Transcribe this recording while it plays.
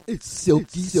It's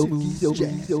silky smooth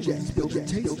jazz,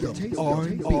 taste of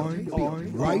R&B,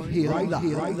 right here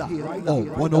live on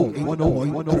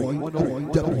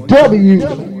 108.3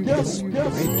 WGKS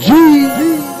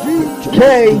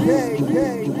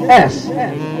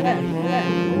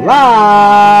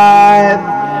live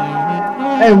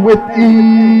and with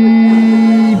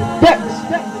the best.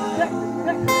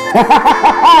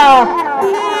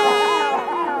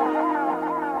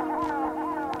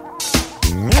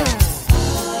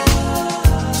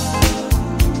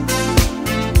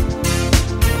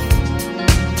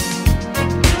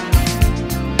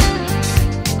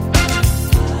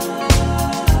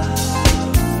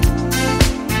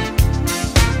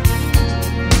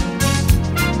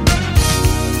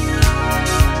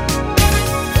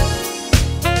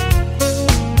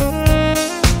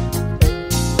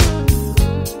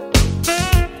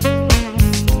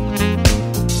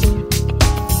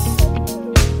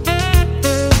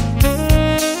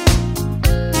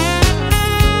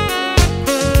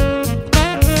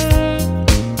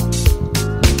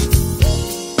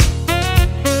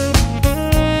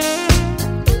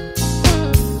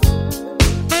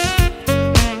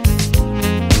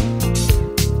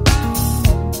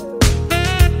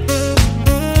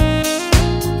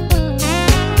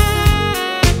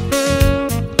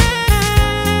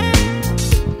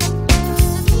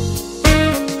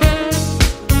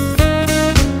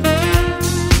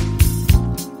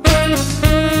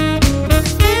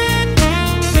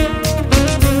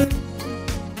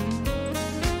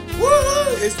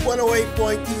 It's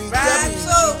 108.3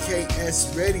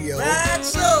 WGKSRADIO,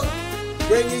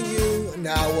 bringing you an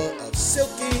hour of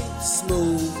silky,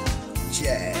 smooth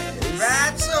jazz.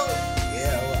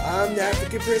 Yeah, well, I'm the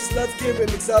African Prince Love Giver,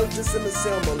 mixologist and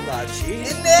Marcel Malachi.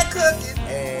 In there cooking.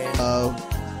 And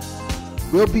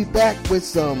We'll be back with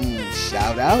some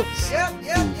shout-outs,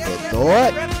 food for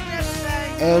thought,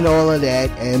 and all of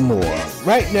that and more.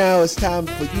 Right now, it's time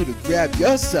for you to grab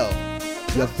yourself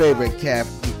your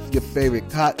favorite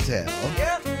cocktail,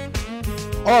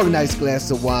 or a nice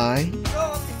glass of wine,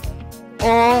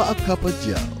 or a cup of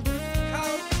joe.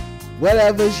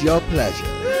 Whatever's your pleasure.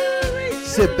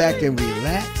 Sit back and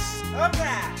relax,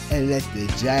 and let the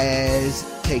jazz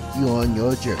take you on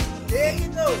your journey. There you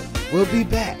go. We'll be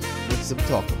back with some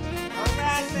talk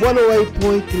about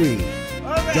 108.3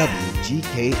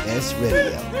 WGKS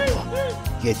Radio.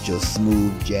 Get your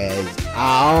smooth jazz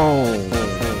on.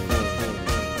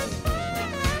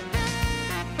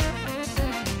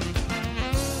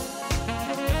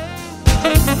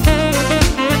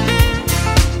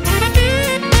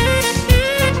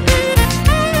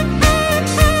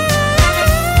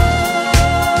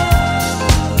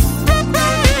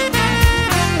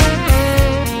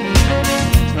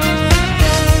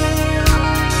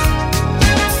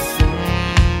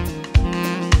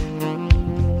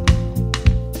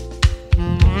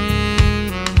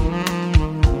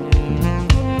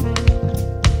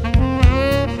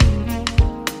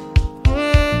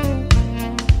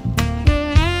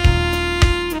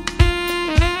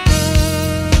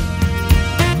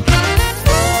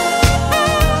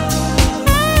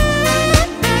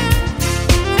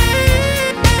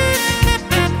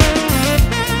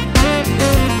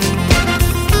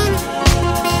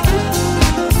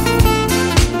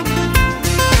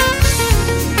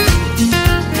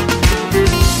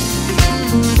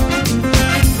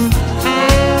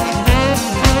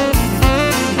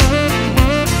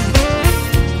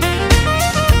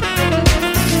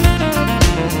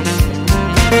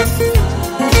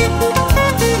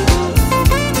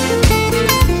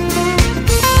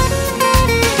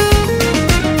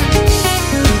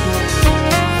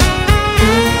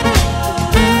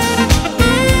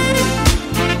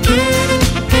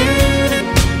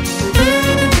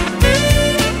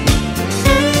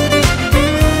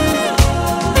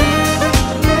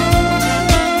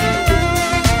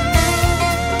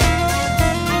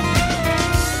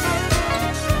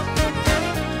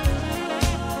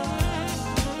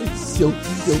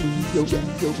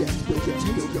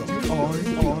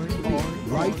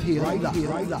 right here on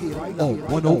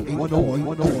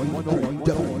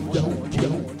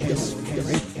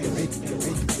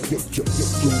 108.3 Get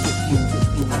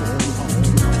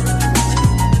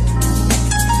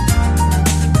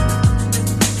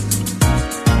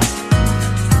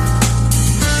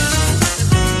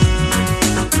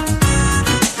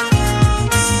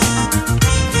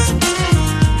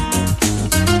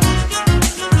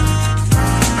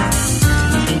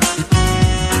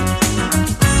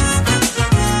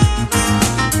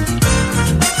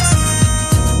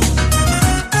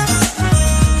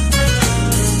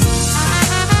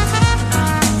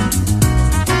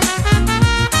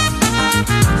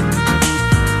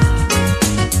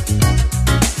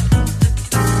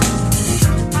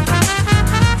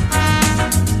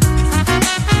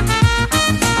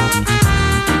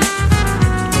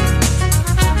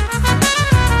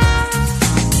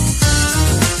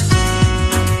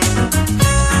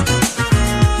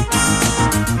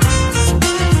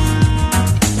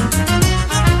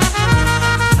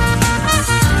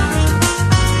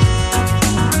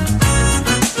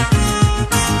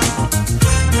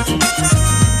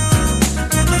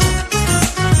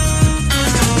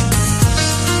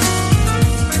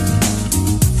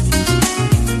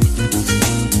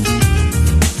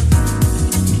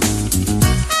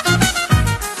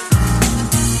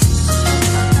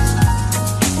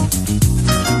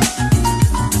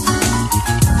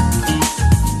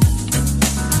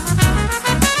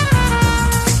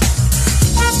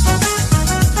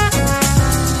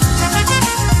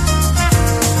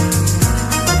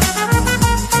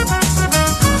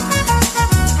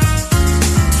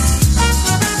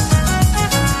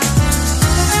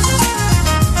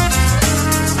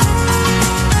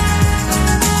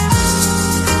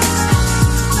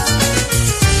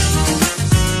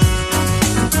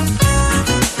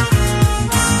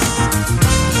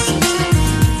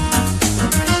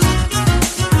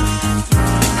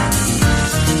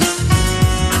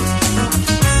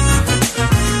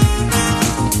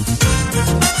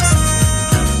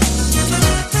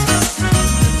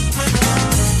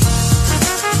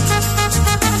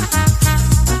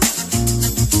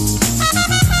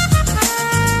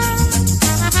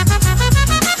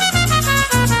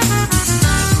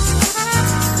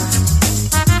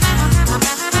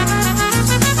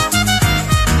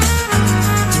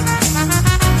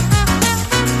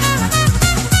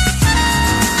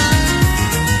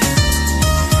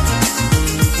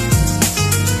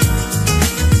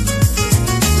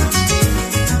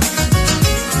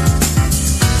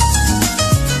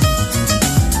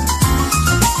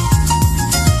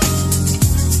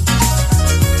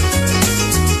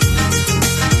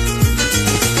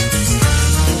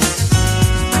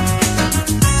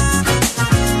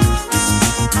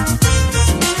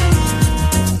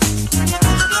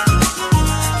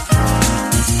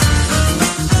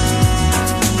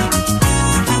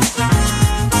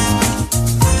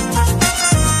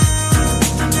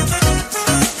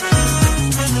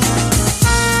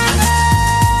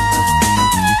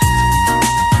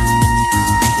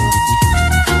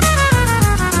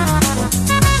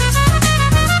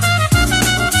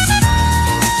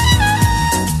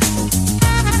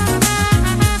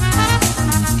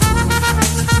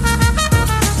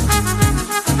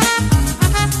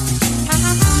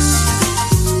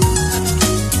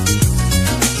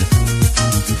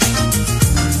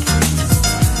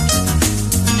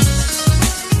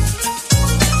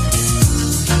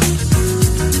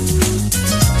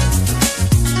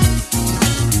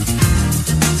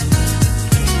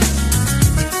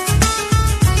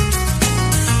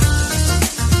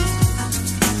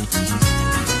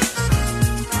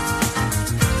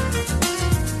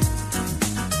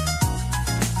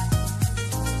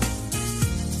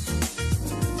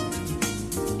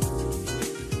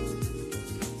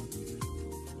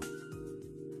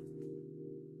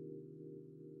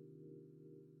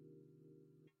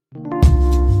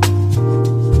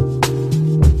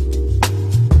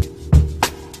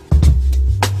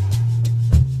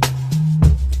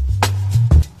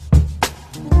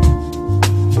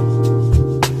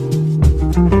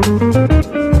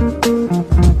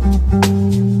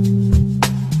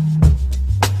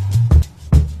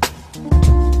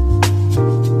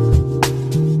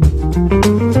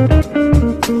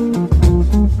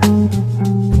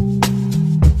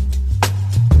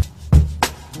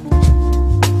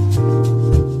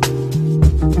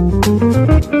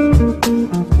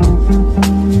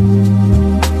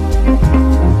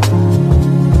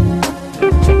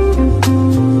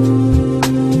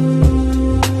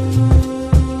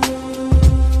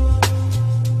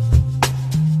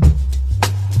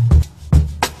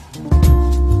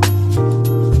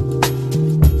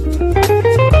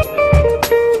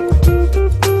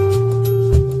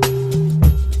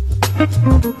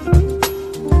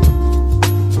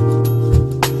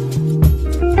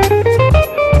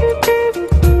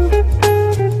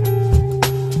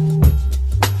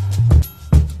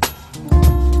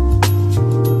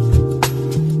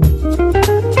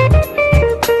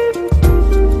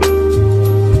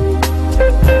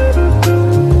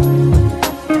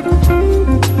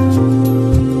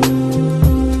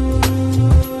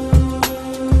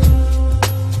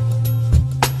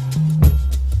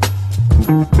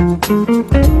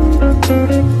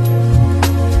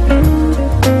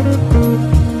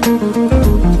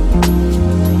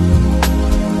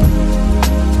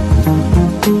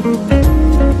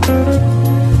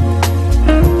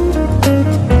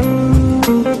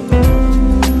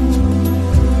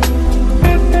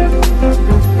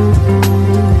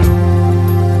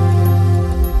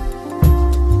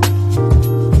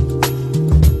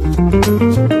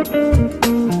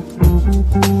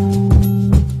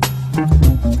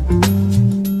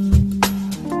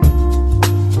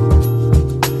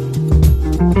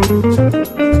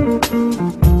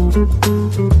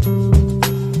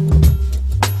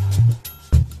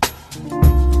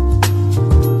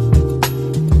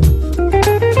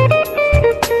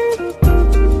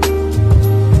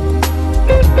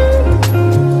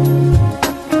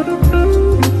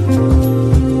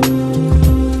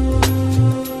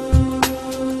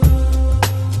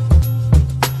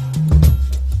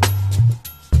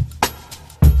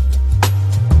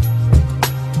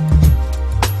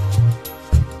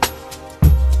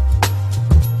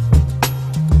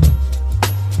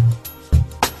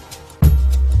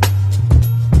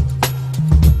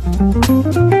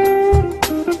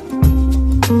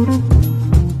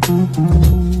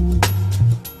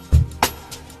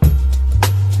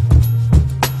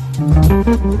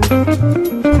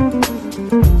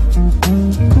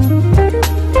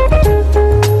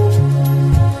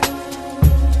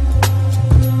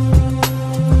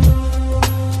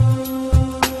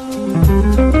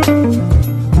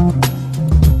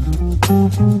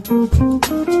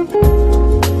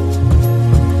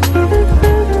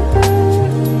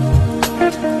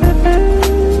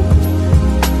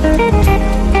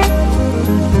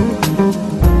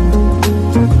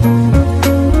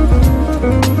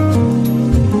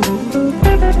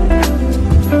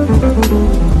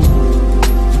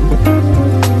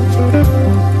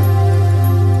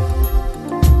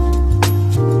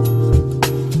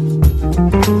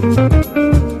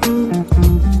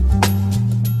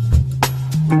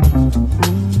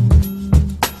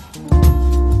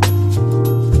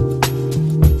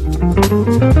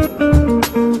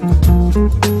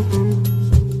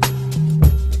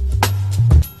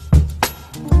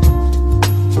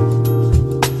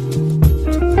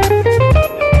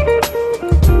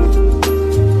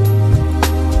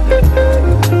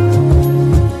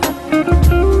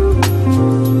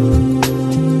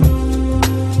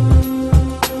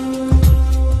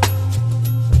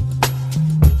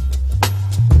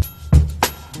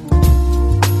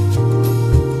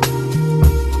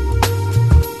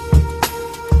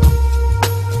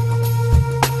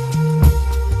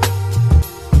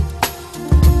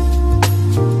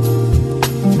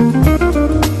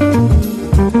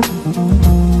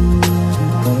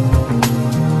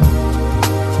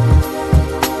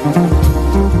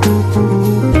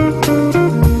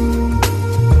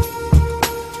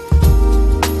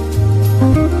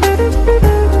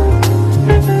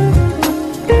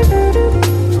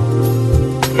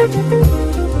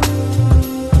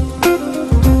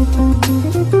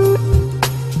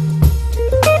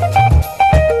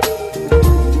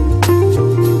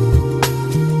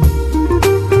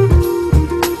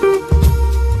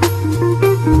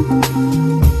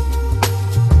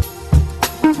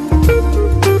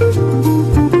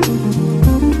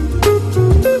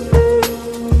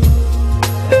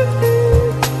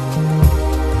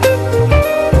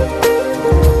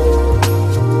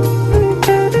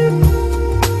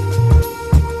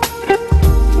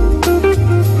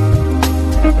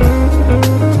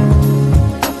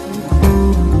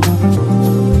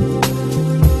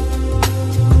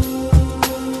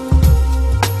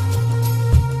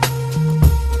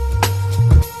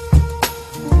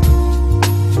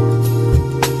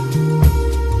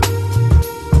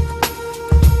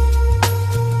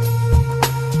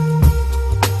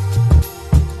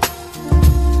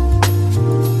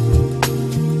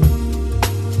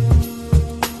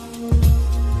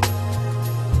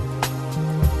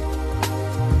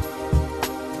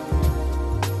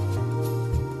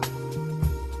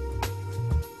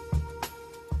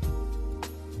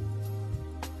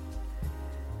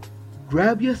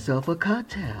Grab yourself a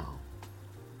cocktail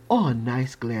or a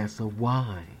nice glass of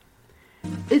wine.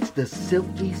 It's the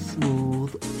Silky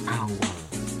Smooth Hour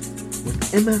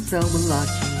with MSL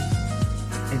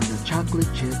Malachi and the Chocolate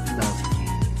Chip Love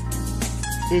Kid.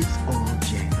 It's all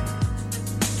jazz.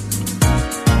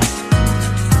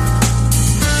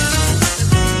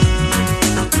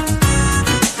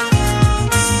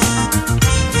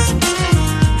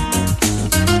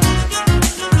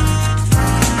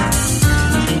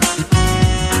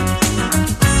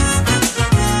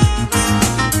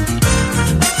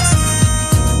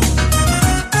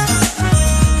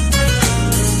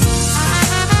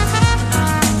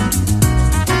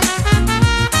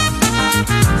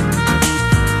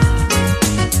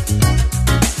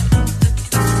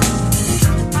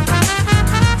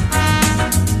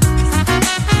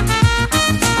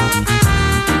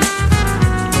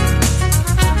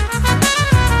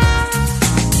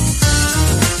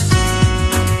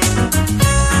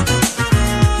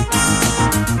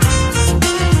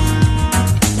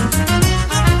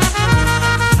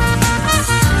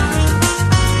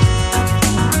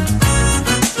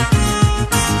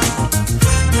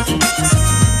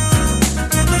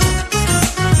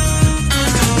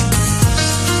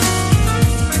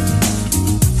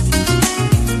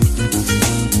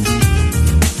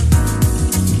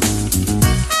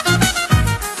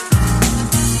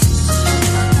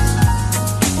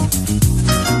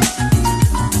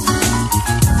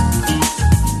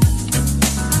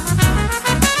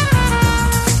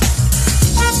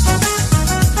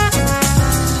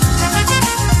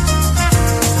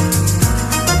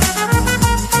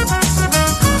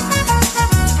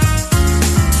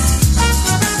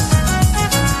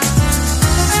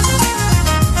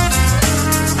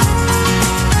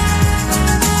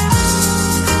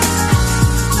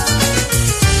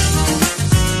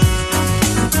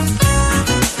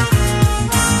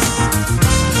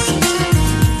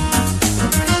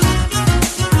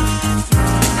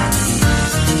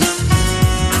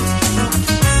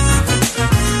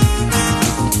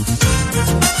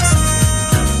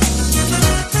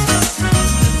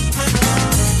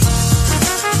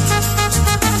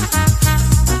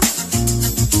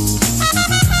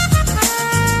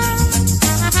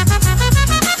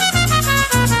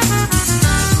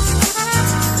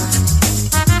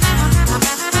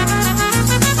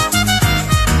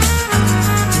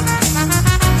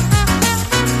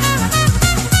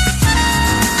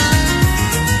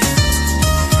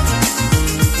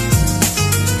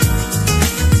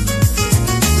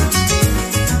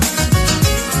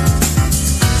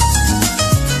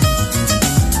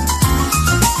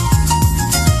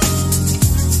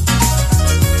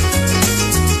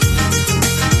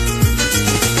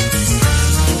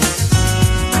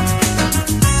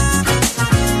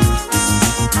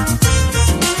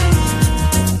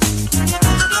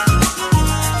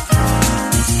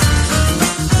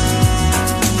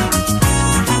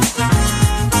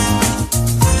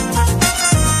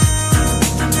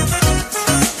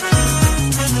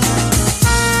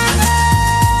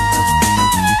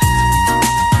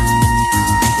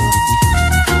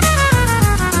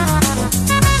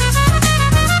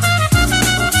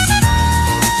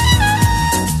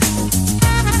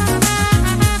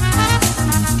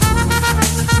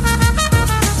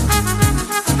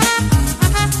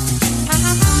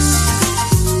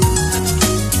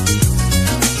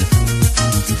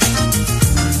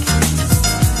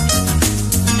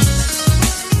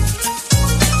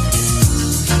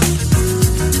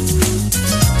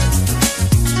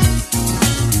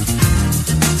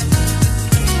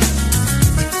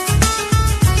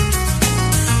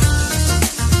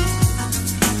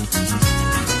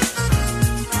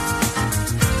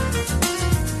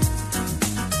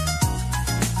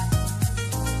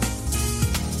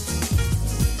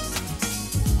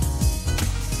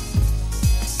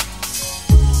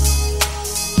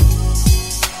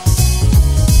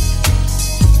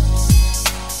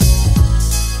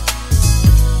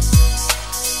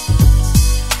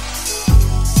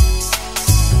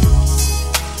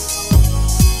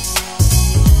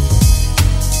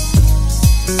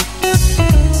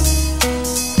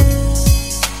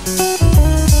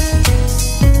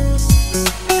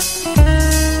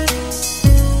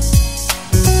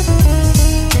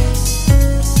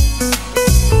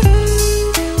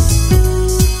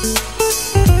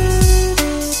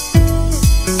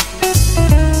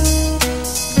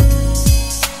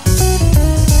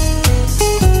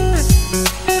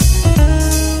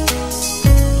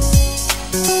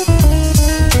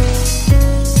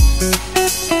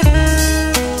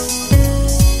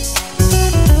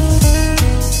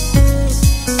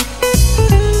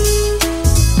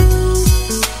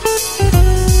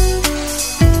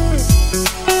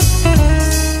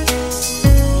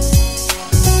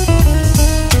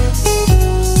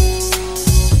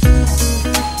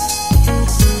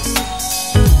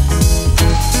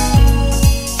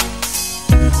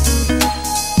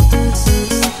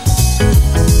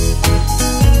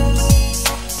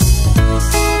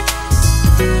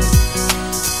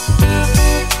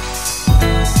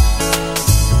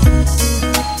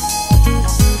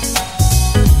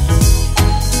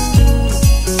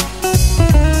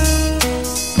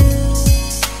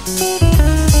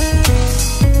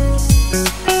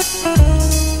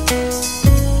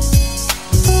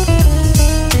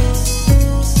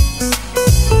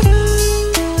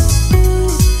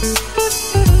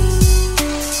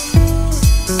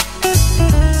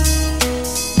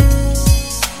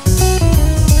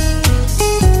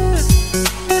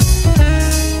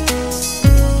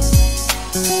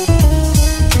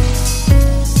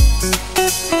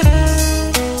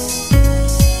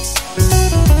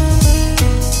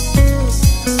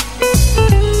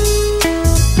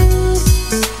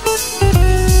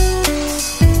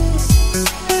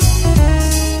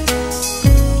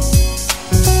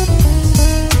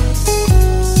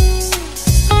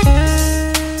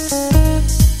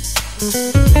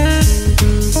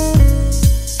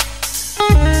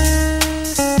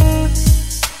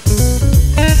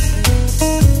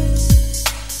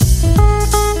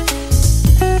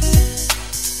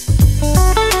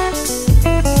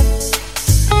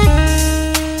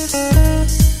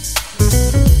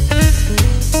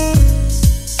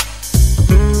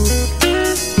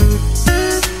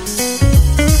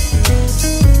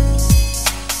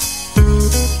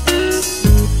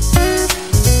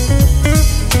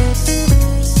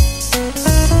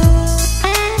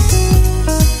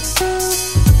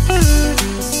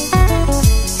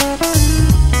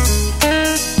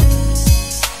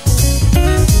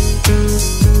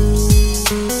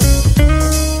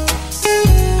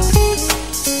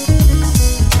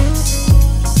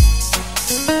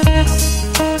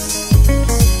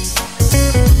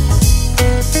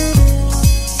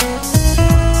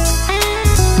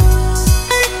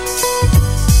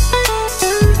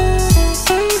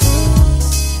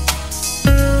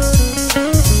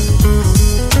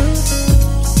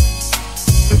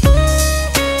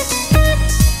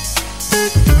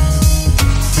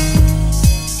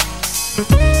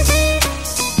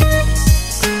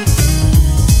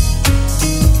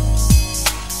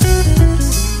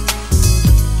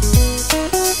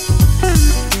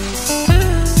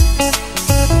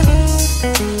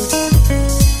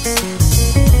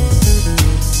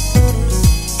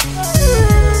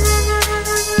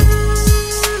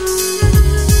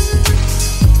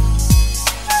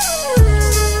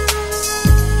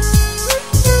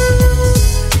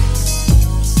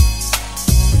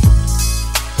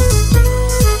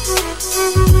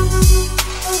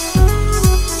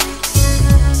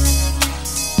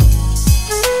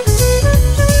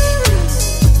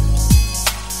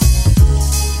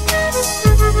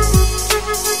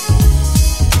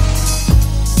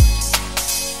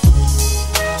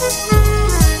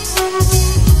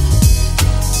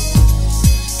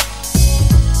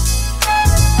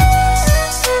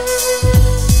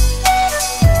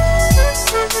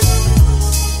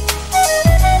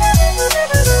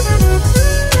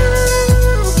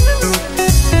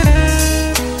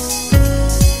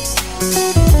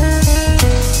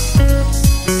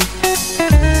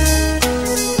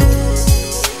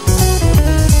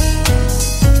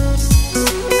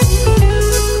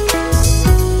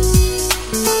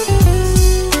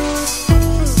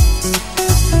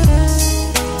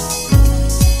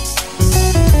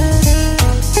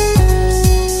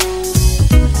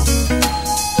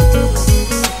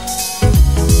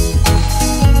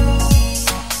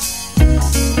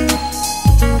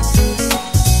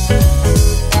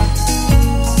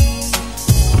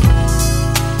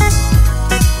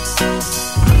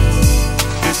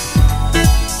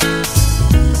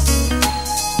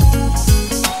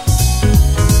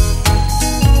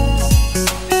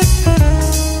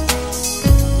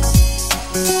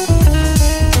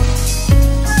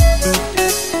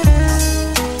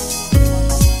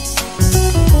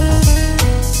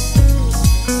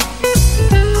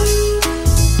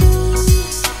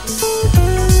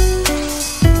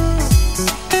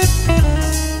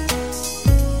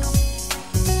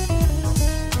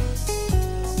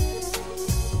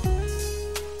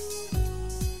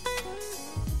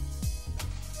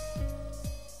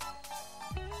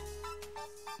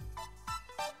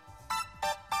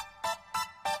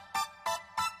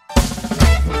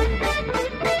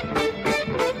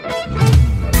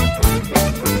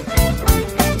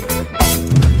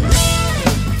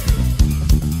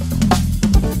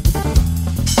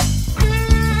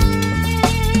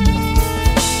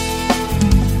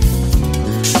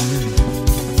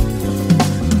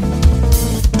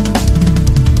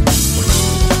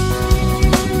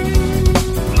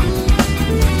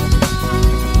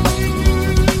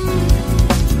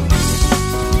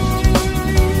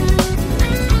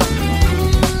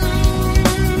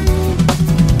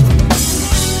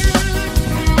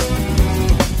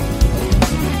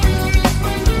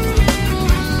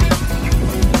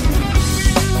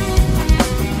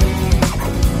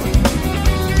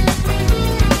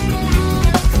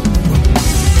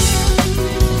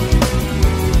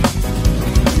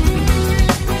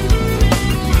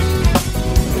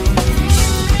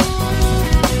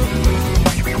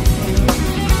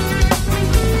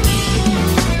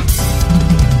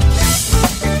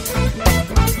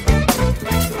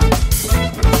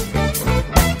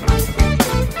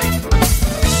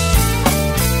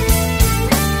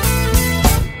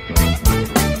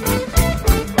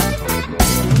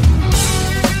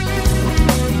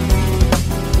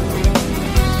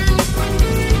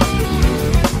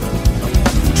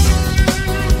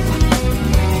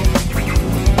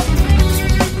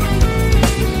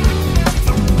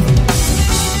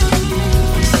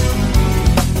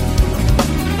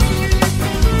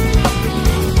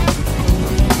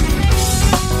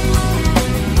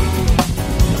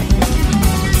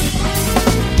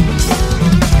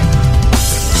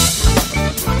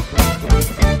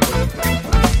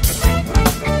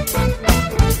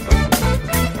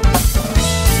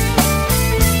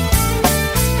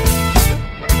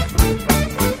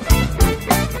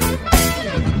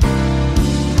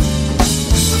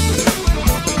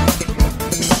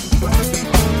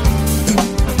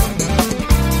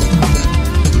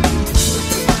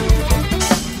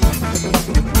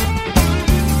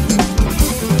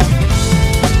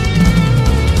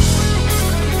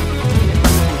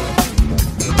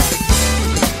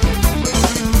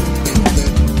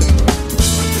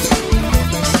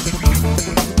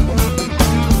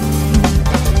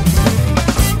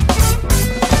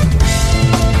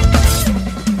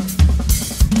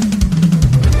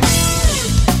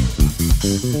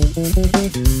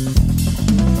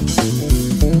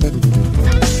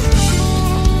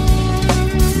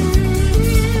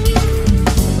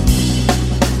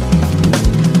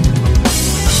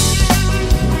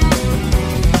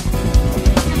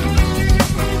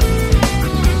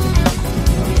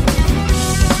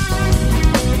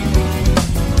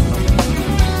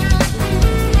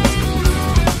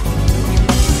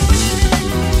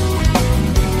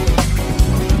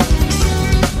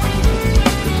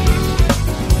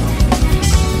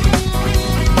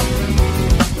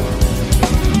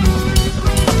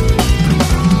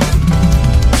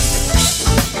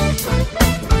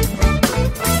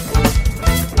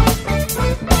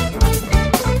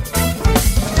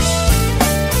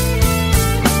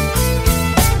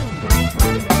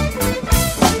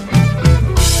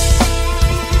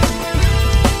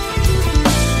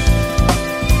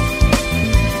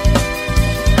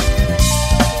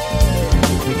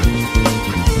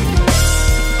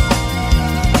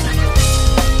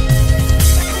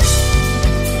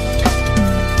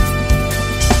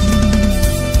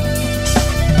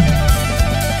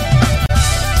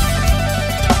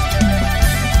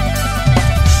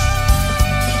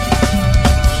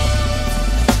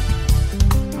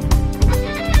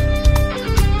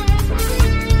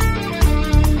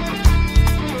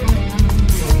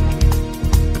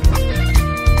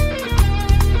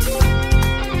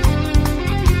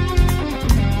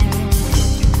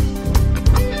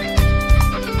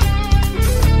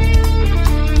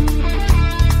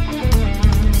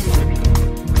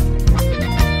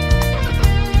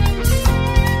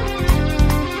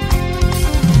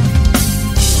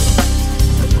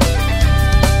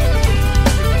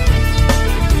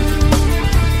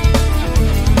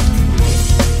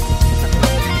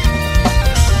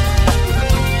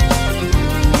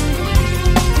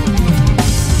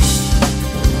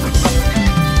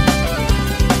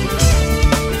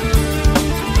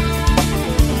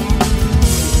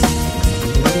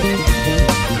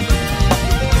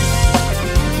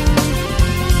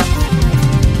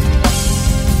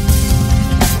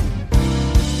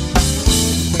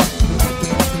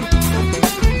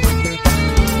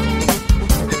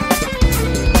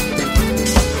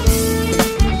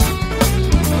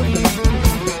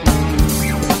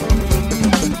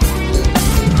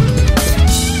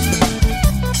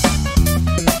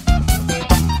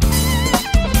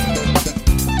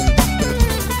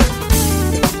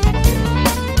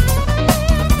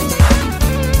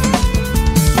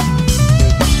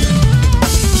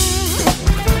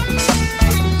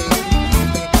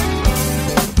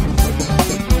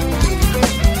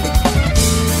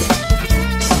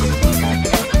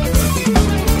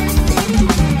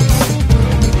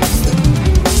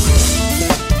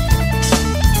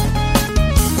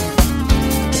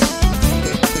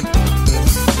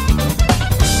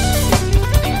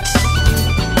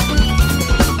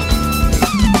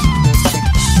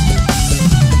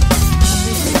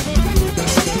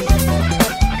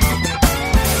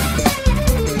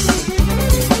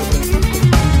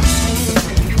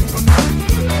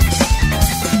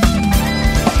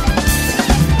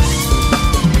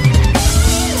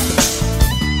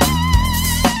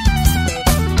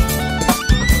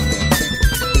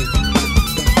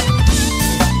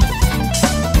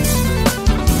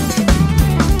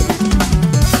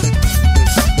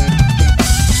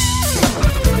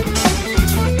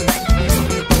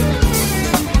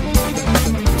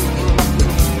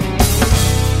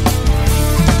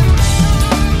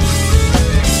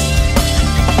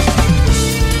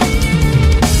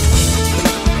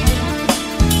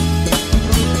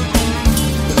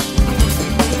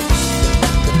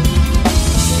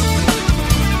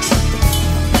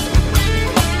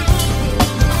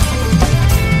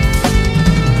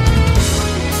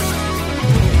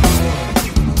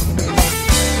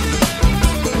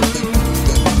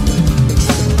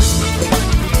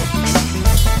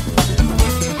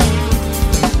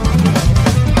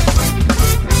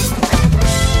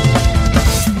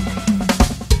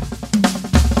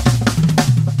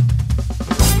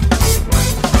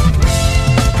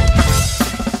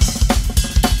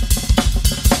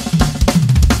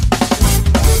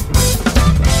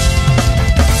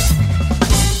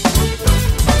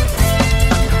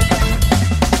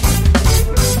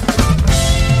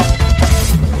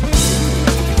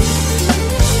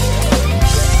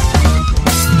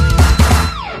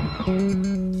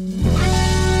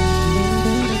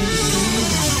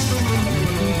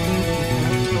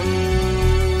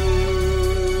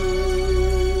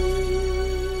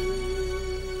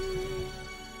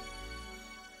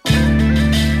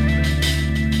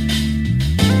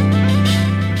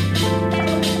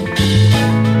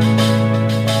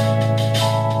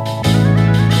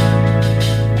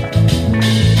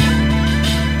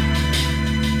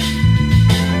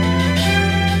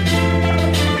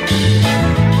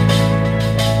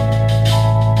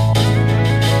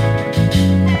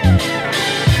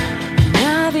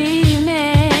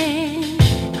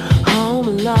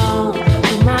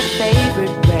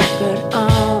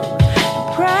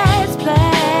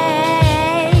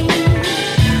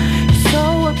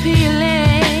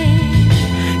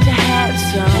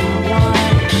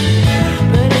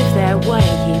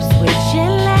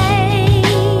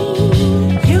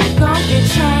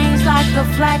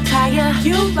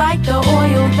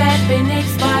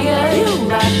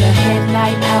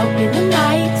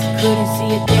 Couldn't see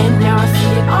it then, now I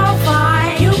see it all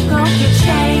fine. You gon' get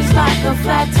changed like a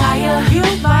flat tire. You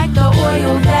like the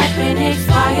oil that been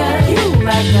expired. You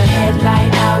like the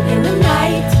headlight out in the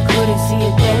night. Couldn't see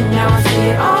it then, now I see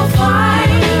it all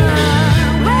fine.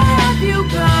 Where have you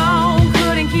gone?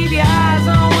 Couldn't keep your eyes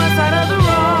on one side of the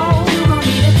road. You gon'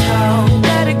 need a tow.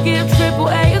 Better give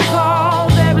AAA a call.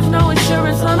 There is no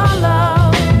insurance on our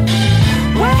love.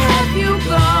 Where have you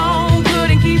gone?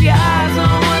 Couldn't keep your eyes on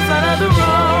one side of the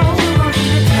road. You gon'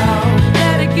 need a tow.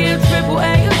 Better give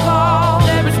AAA a call.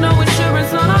 There is no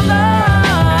insurance on our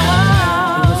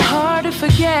love. It was hard to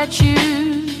forget you,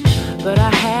 but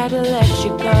I had to let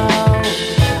you go.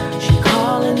 She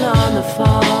calling on the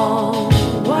phone.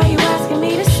 Why you asking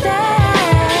me to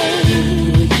stay? You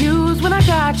were used when I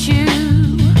got you.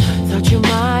 Thought your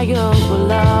miles were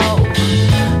low,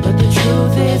 but the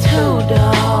truth is who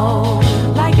don't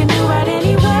like a new ride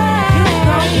anyway. You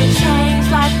gon' get changed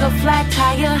like a flat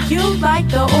tire. You like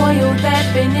the oil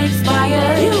that been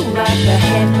expired. You like the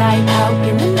headlight out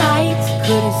in the night.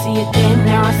 Couldn't see it then,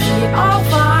 now I see it all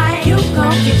fine. You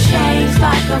gon' get changed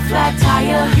like a flat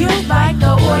tire. You like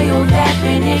the oil that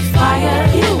been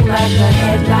expired. You like the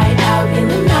headlight out in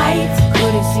the night.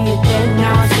 Couldn't see it then,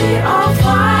 now I see it all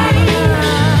fine.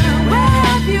 Where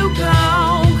have you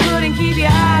gone? Couldn't keep your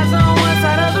eyes on one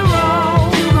side of the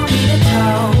road. You gon' need a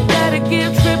tow. Better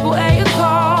give AAA a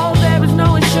call. There is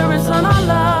no insurance on our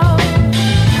love.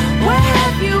 Where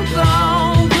have you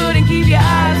gone? Couldn't keep your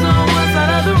eyes on one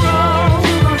side of the road.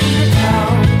 You gon' need a tow.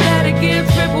 Better give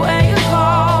AAA a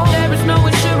call. There is no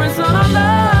insurance on our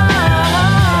love.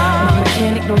 My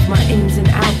mechanic knows my ins and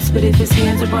outs, but if his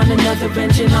hands are on another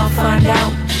engine, I'll find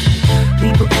out.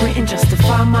 Leave a print and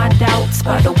justify my doubts.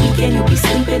 By the weekend, you'll be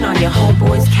sleeping on your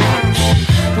homeboy's couch.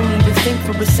 Don't even think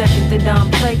for a second that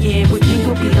I'm playing. With me,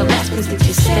 you'll be the last place that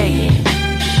you're staying.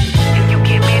 If you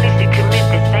can't manage to commit,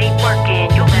 this ain't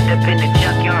working. You'll end up in the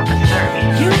junkyard for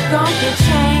serving. You gon' get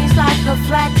changed like a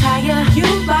flat tire. You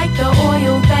like the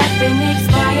oil that been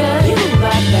expired. You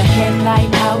like the headlight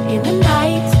out in the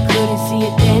night. Couldn't see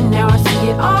it then, now I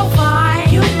see it all fine.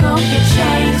 You gon' get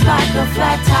changed like a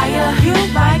flat tire. You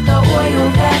like the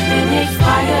oil that been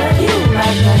expired. You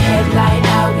like the headlight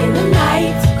out in the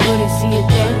night. Couldn't see it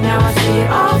then, now I see it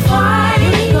all fine.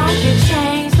 You gon' get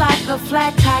changed like a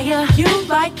flat tire. You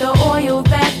like the oil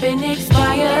that been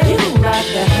expired. You like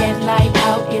the headlight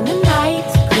out in the night.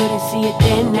 Couldn't see it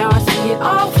then, now I see it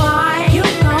all fine. You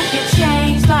gon' get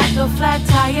changed like a flat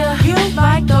tire. You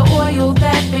like the oil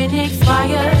that been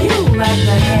expired. You like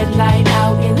the headlight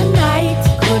out in the night.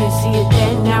 Couldn't see it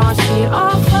then, now I see it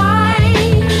all fine.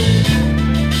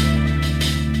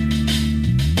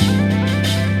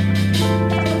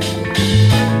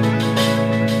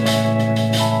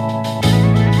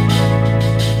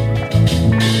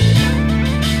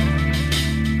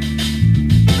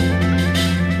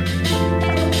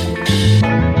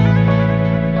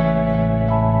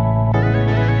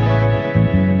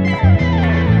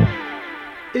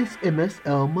 It's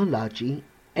MSL Malachi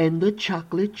and the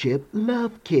Chocolate Chip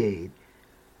Love Kid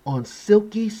on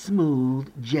Silky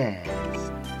Smooth Jazz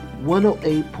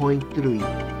 108.3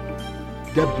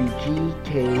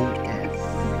 WGKS.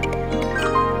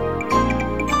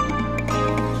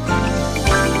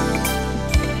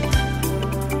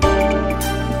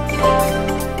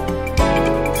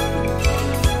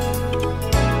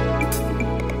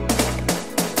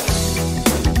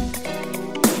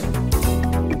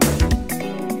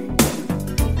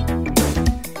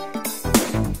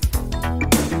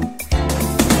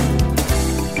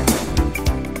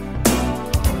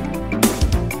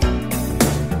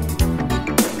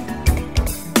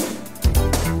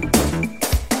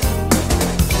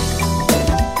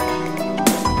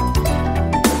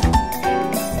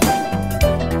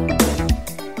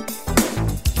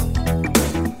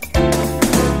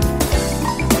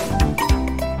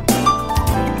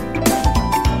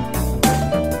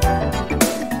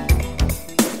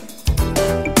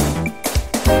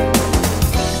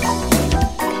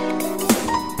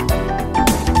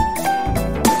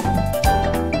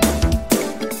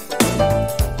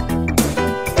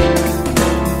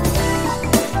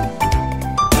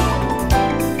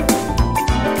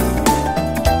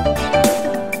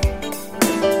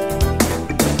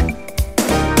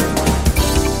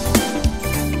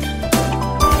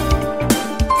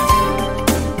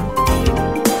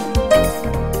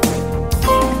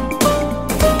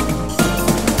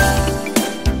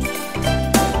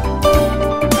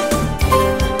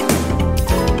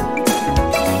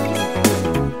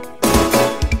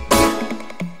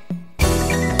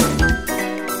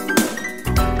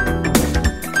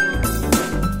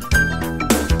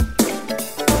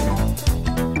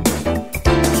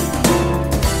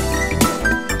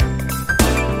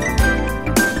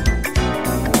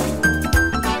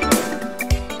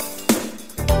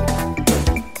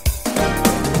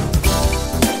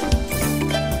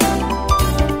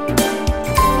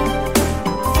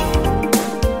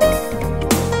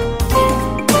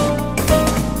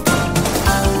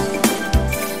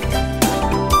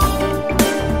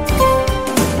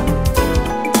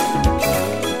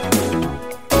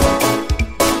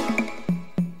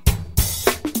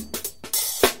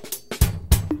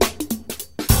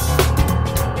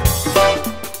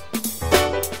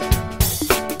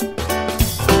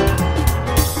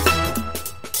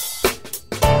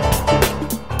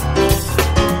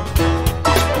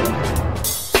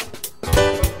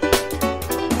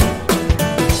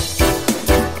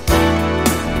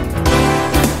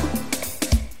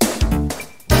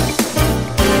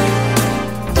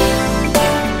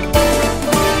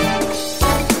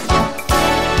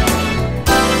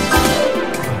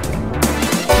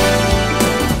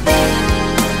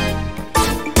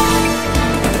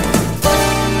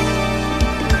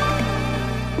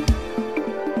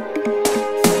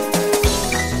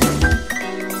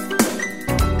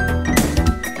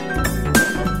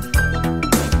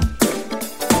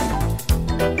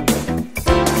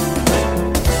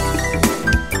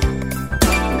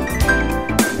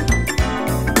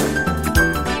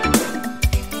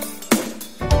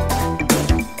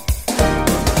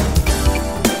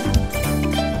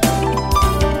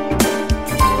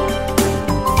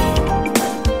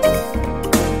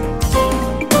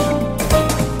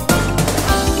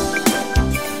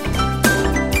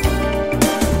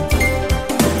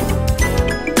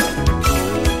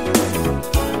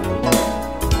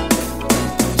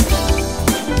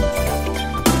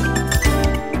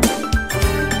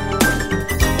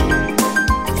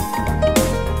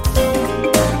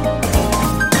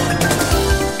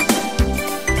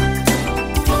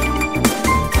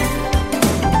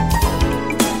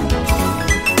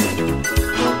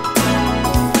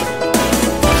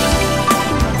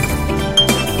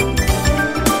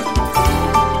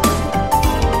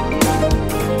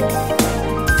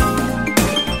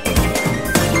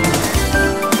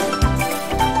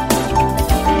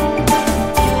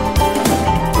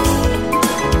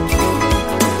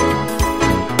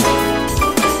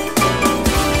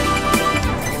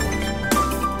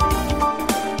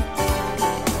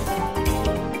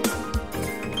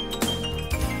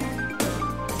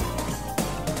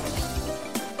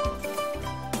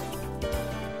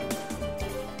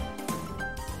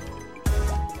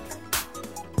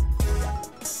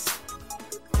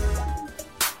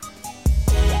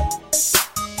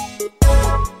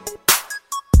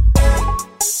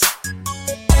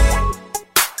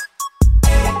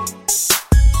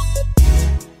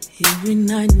 Every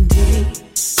night and day,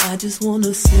 I just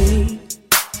wanna say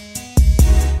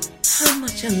how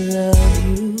much I love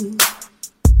you.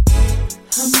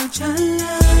 How much I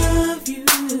love you.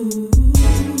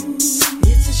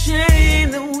 It's a shame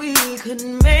that we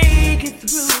couldn't make it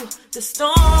through the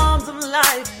storms of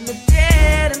life and the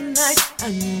dead of night.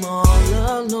 I'm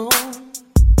all alone.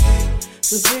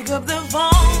 So pick up the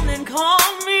phone and call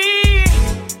me.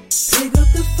 Pick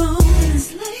up the phone and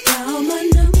dial my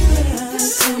number.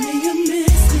 Tell me you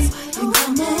miss me and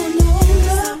come on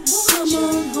over. Come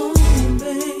on home,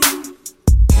 babe.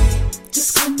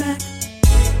 Just come back.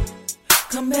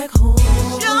 Come back home.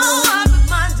 Show up at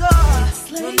my door.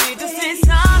 No need to say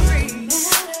sorry.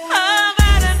 I've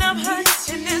had enough hurt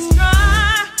in this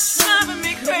drive, driving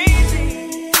me crazy.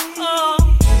 Oh,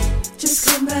 just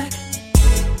come back.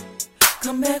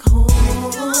 Come back home.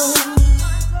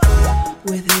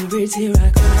 With every tear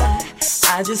I cry,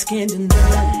 I just can't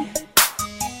deny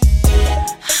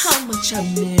how much I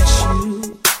miss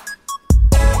you.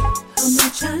 How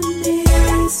much I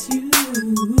miss you.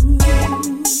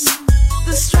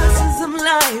 The stresses of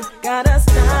life got us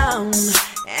down,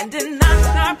 and it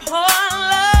knocked our poor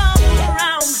love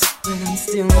around. But I'm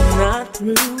still not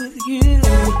through with you.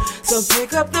 So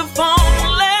pick up the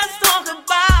phone, let's talk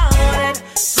about it.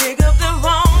 Pick up the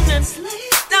phone and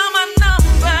down my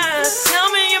number. Tell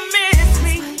me you miss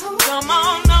me. Come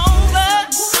on over,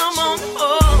 come on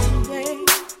home, babe.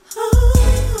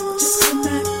 Just come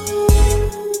back.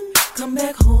 Come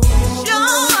back home. Show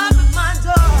up at my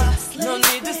door. No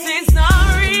need to say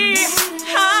sorry.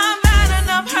 I've had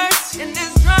enough hurt in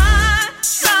this ride,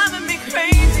 driving me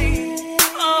crazy.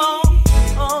 Oh,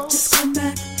 oh. Just come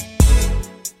back.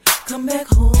 Come back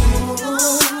home.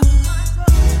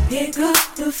 Pick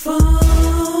up the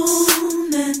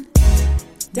phone and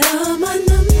dial my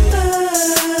number.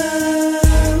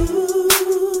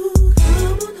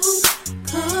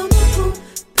 Come on home,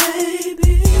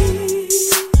 baby.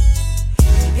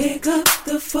 Pick up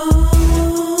the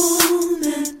phone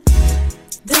and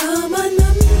dial my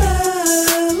number.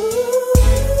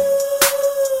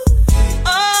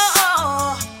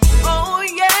 Oh, oh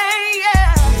yeah,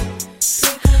 yeah.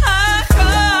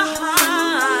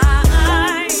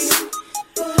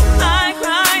 I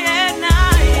cry at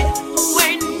night,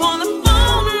 waiting for the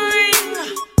phone to ring.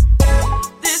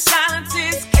 This silence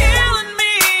is killing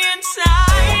me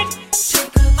inside.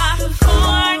 Checking my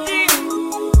phone,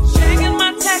 checking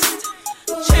my text,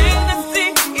 checking the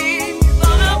thing. It's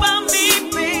all about me,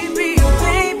 baby,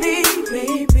 baby,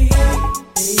 baby,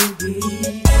 baby.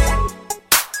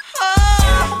 Oh,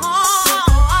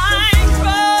 I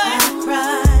cry.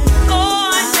 Oh,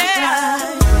 yeah.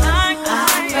 I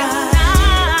cry at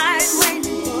night,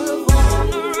 waiting for the phone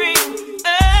to ring.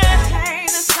 Hey,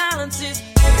 the silence is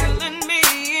killing me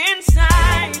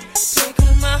inside.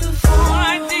 Checking my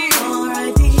phone,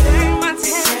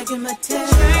 checking my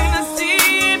text, checking to see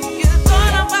if you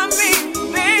thought about me,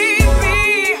 baby.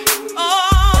 Oh,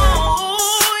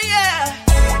 yeah.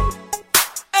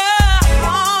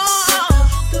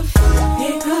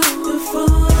 Pick up the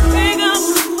phone. Pick up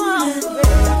the phone.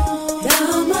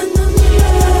 Dial my number.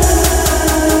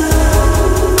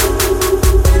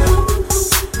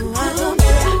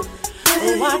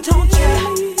 Why don't you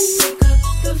pick up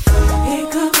the phone?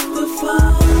 Pick up the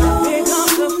phone. Pick up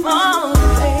the phone.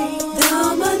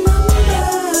 Dial my number.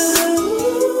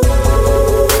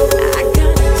 I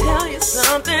gotta tell you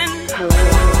something.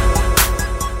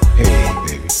 Hey,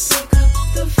 baby. Pick up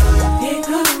the phone. Pick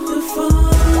up the phone.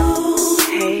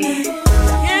 Hey.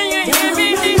 Yeah, yeah, yeah,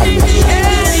 baby.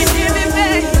 Yeah, you hear me,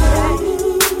 baby.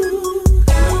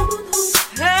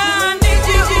 I need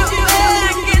you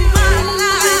back in my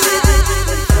life.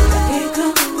 Pick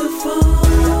up the phone.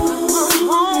 Come on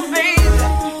home, baby.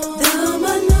 Dial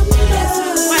my number. This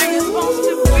is where you're supposed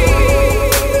to be.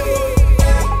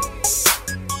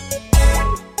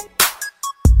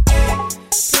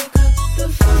 Pick up the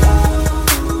phone.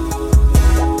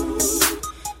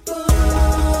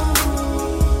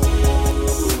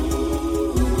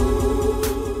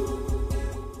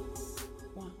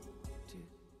 One, two,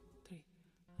 three.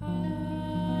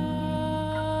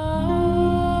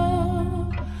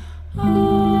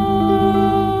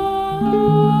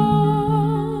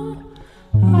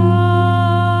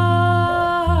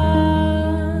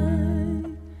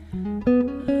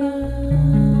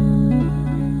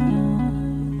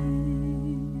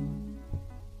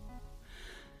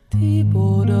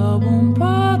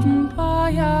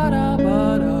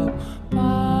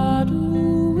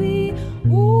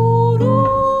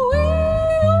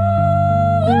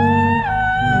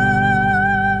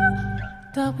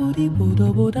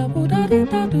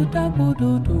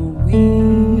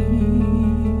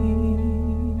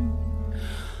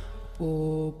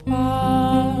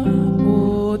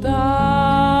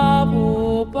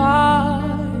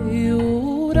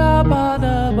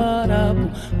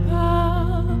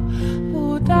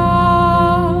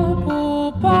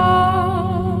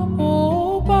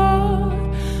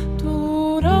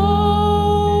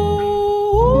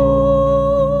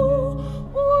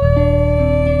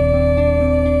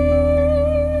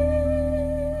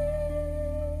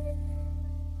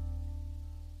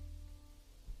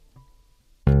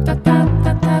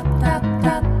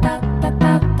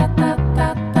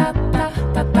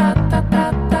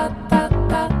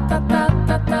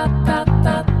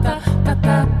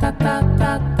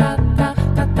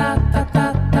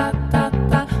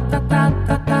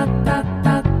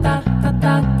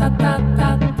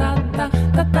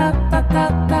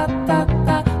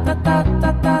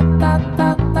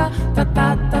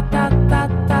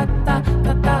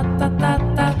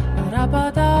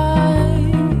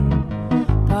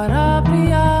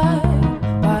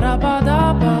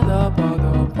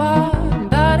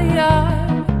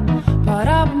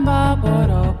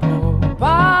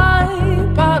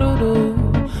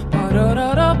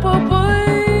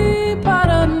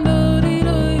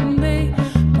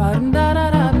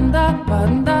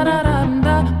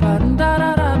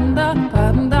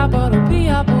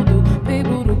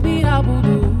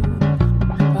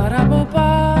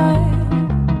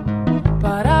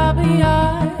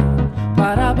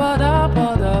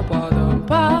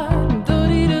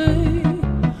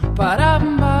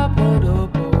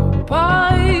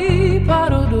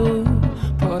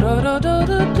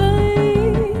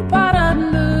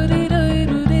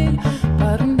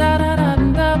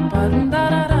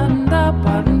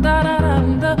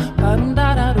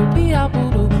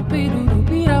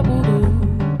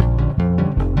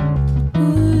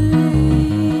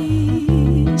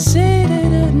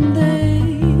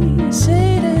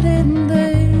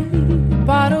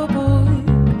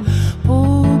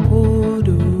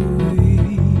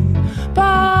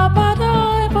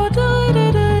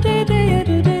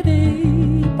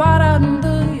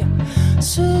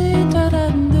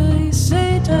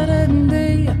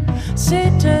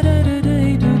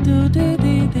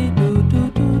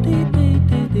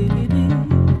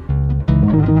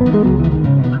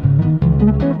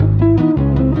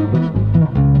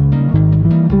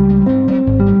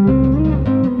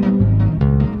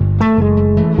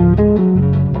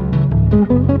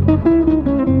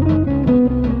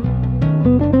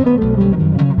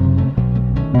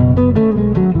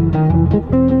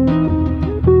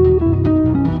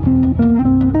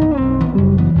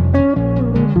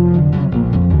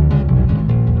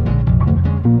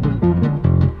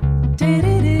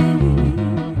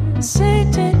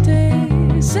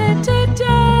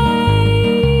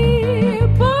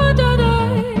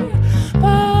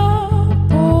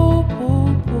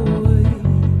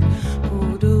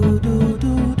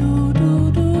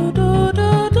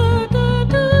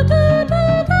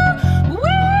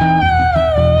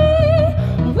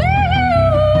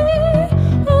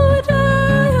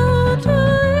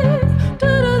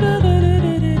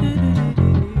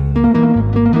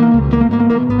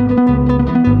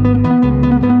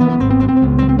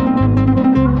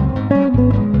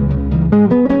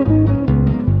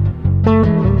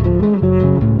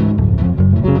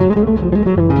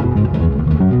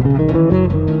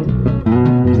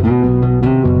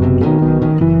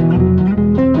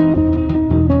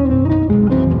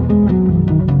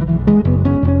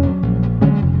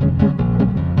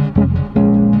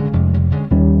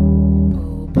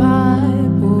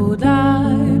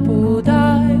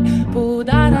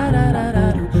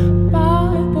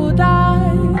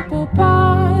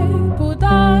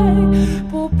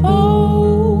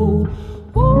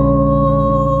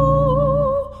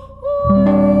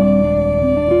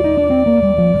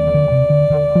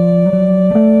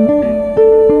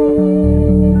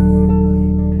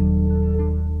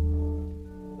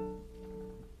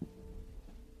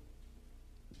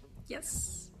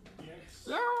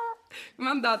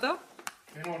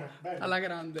 alla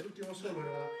grande. L'ultimo solo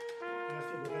era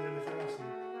figo, prendere le frasi.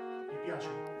 Mi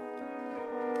piace.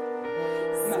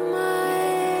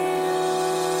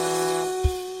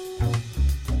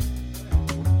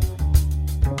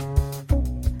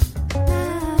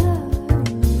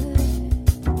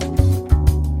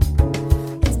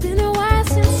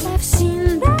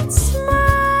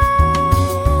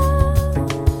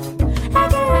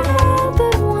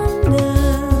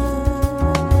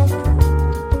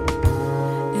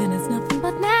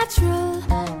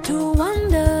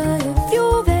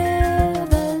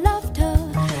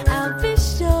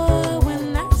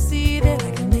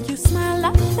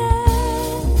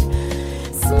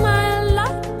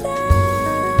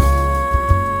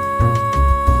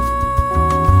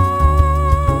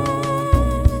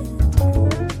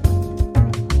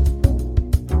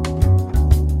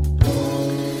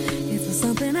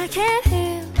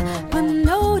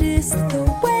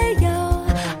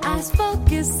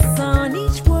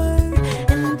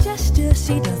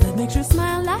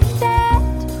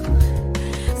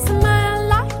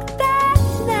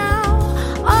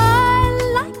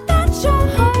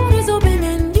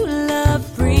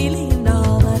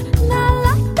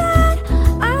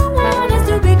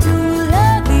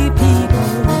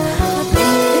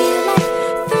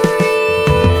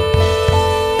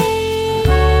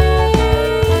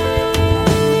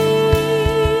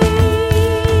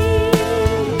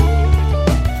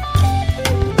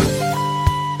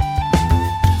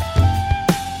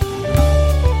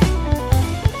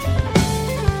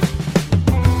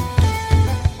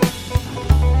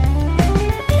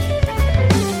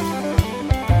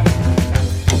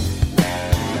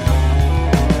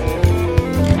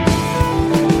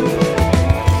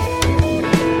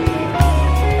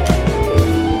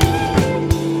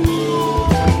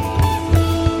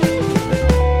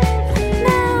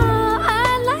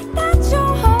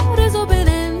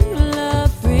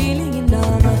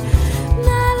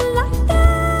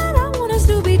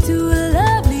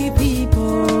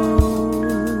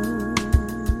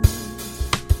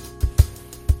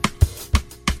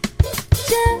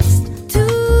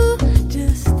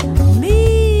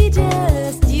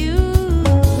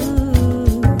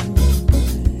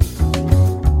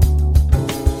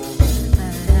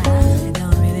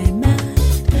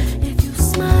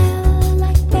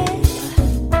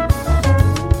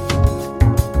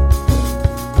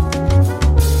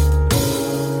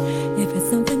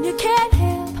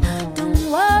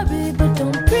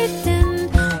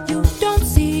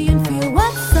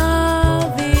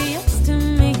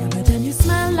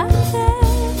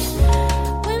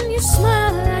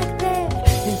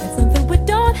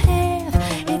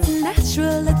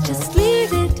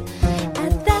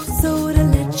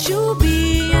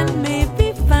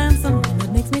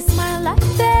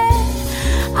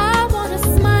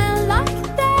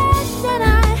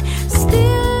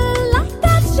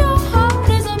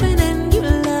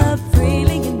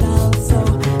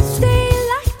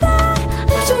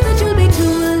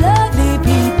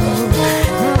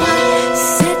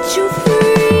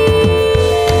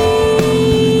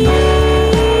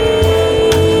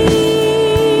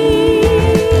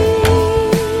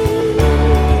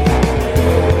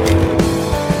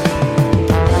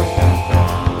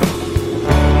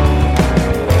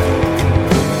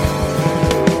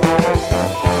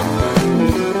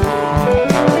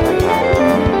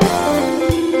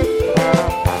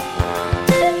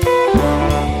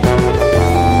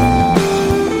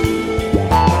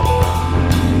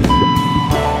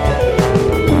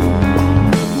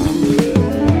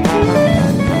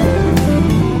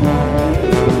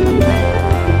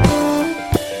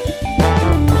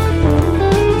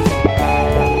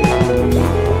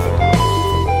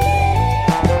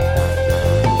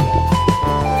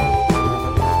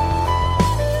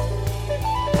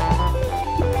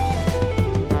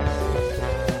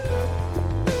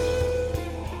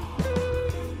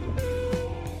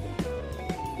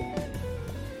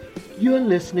 You're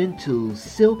listening to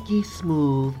Silky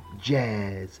Smooth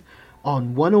Jazz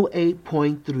on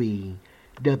 108.3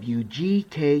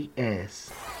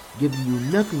 WGKS, giving you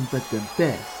nothing but the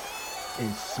best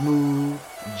in smooth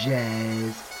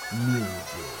jazz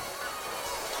music.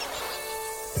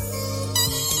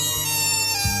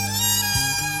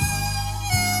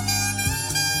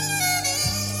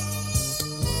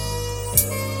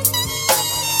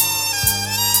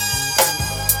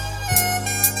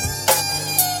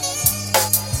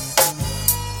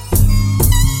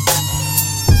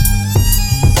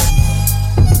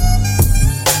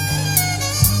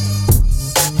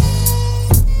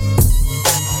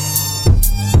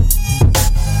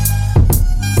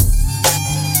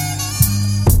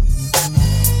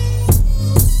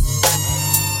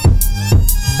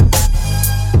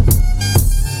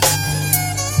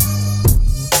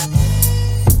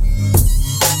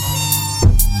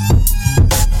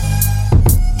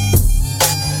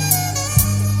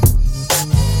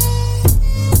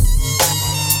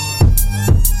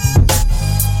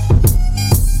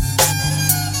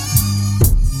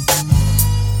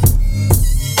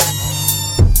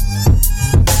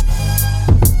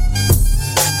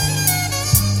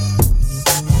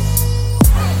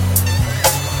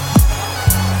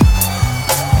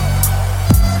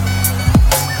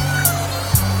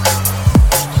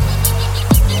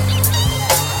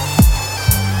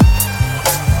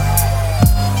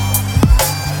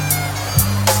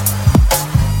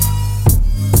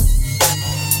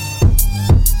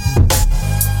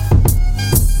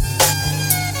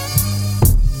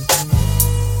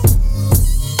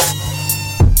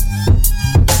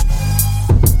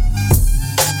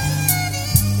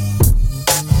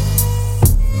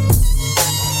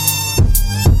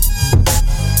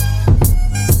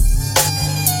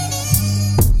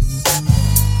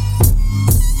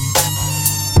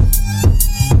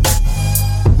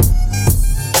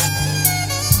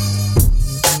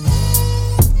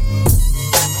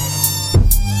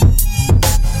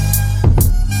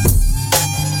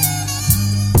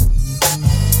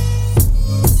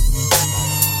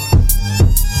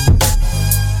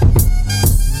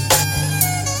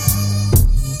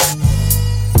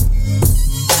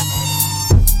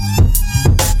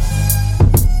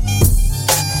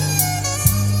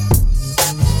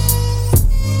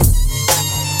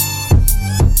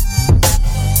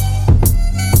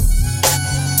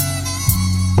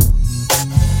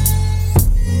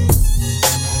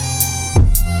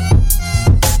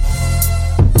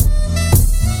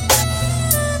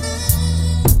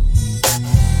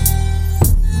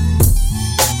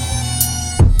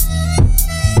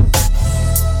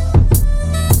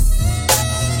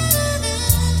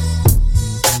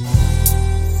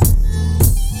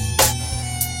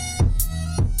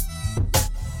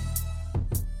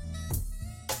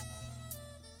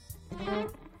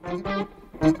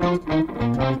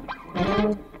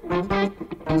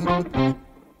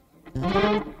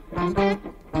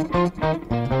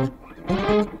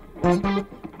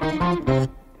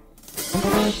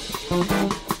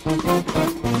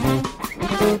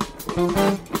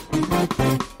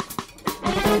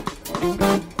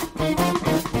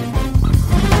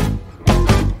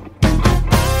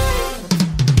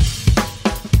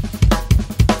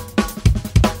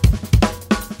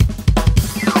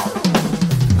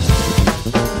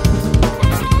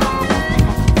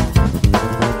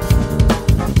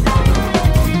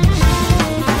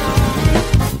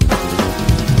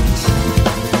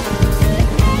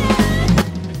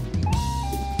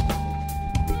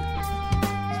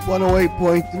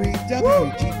 .3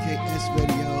 WGKS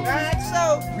Radio.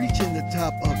 Reaching the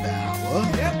top of the hour.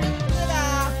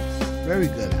 Very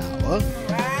good hour.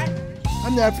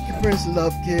 I'm the African Prince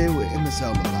Love Kid with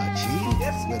MSL Malachi.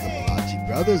 We're the Malachi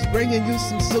Brothers, bringing you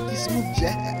some silky smooth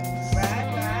jazz.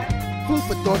 Food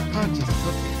for thought, conscious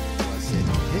cooking. What's in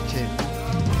the kitchen?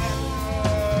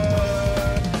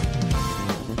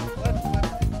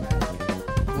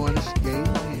 Cornish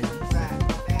game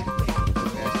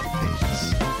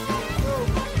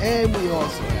and we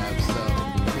also have some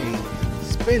green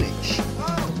spinach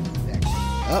that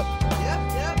came up. Have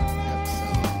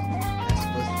some that's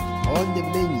what's on the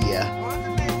menu for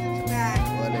tonight.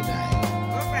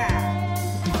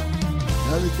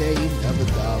 Another day, another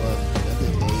dollar, another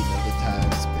day, another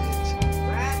time spent.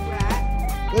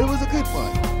 But it was a good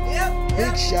one.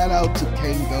 Big shout out to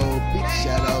Kango, big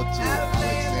shout out to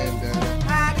Alexander,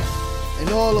 and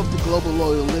all of the global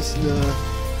loyal listener.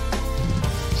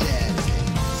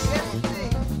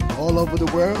 All over the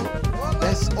world,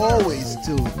 that's always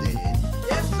tuned in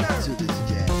to this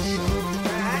jazz show.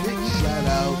 Big shout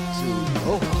out to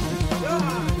Johan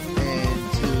and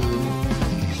to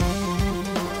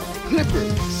the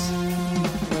Clippers.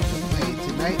 Playing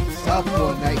tonight,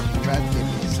 sophomore night, trying to get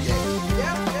me a stay.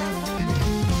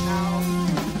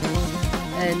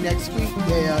 And next week,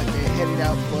 they're headed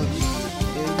out for the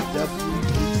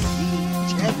NWBC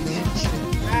Championship.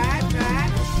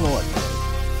 Florida.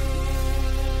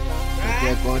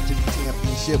 They're going to the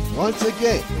championship once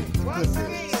again.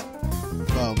 Clippers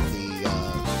from the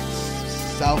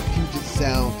South Puget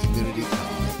Sound Community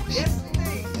College.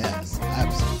 Yes,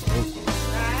 absolutely.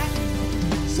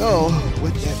 So,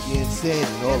 with that being said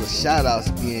and all the shout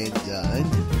outs being done,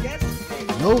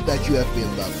 know that you have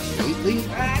been loved greatly.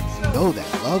 Know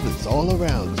that love is all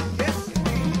around you.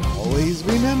 Always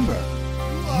remember,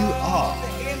 you are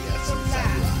the essence of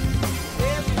life.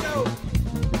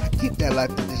 Keep that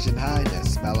life condition high, that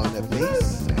smile on their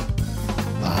face.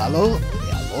 Mahalo,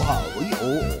 aloha,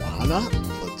 ohana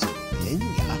for tuning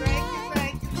in.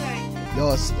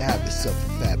 Y'all have yourself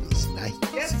a fabulous night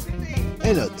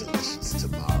and a delicious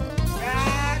tomorrow.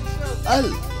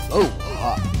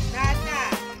 Aloha.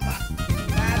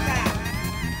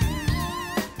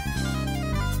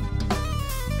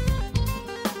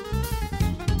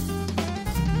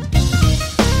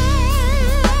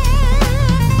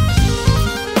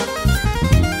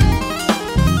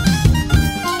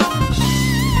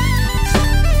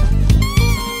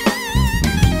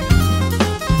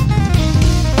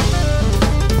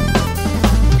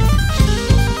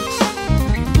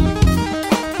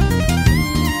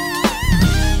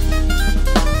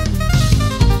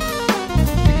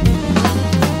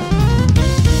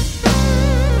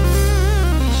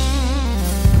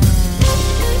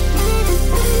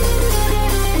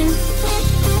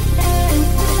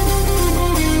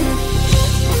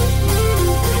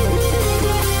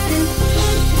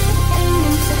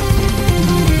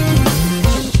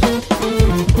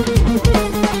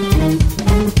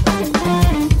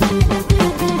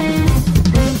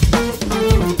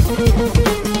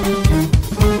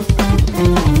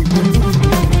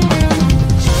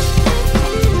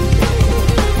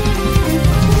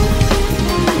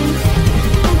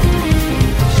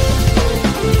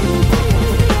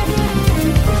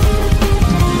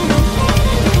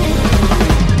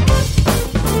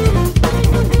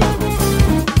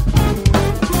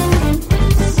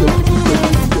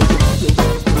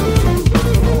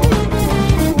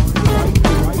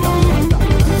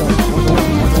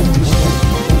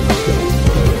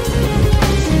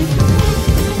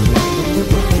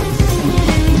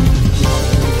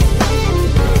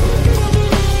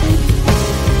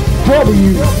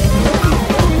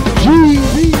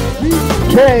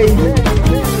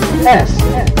 WGKS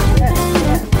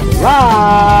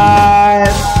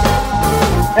live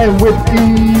and with the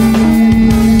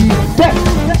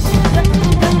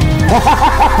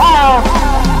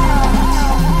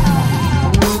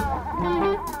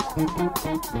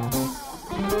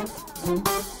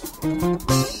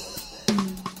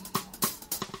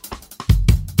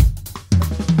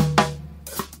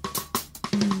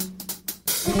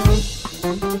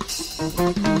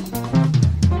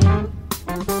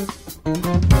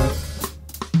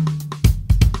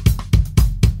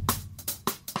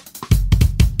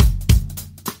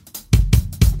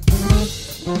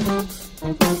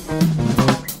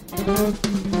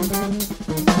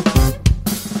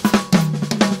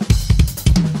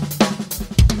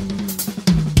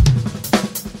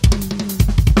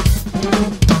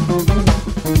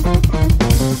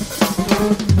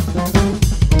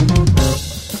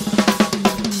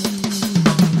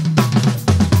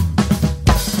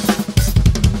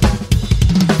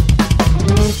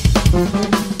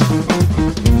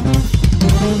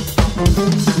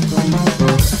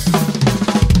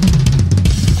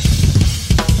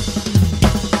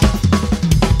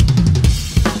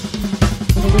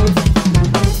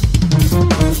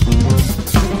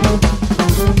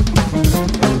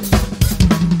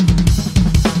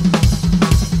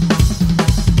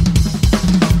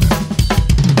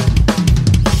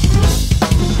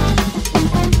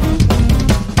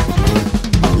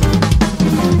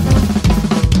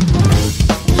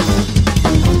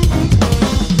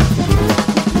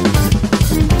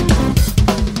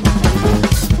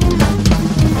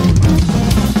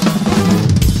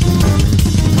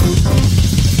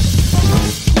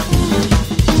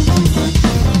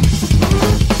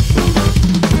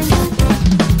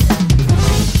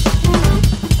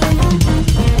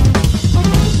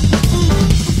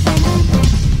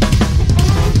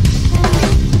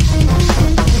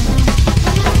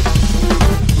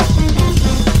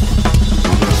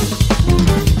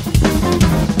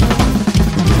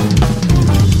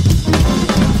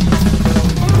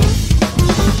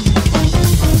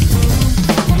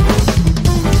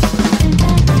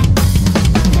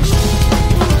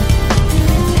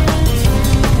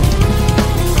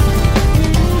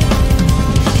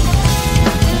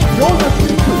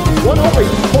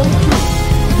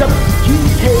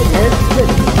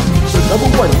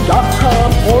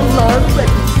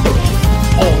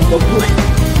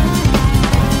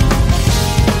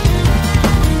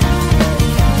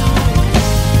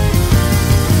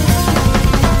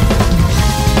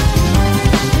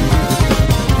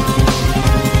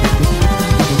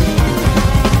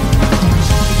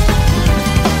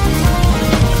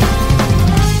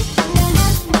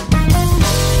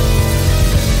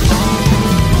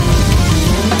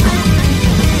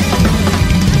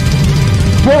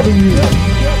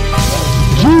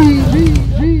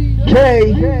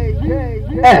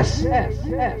WGKS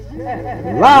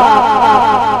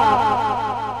Live.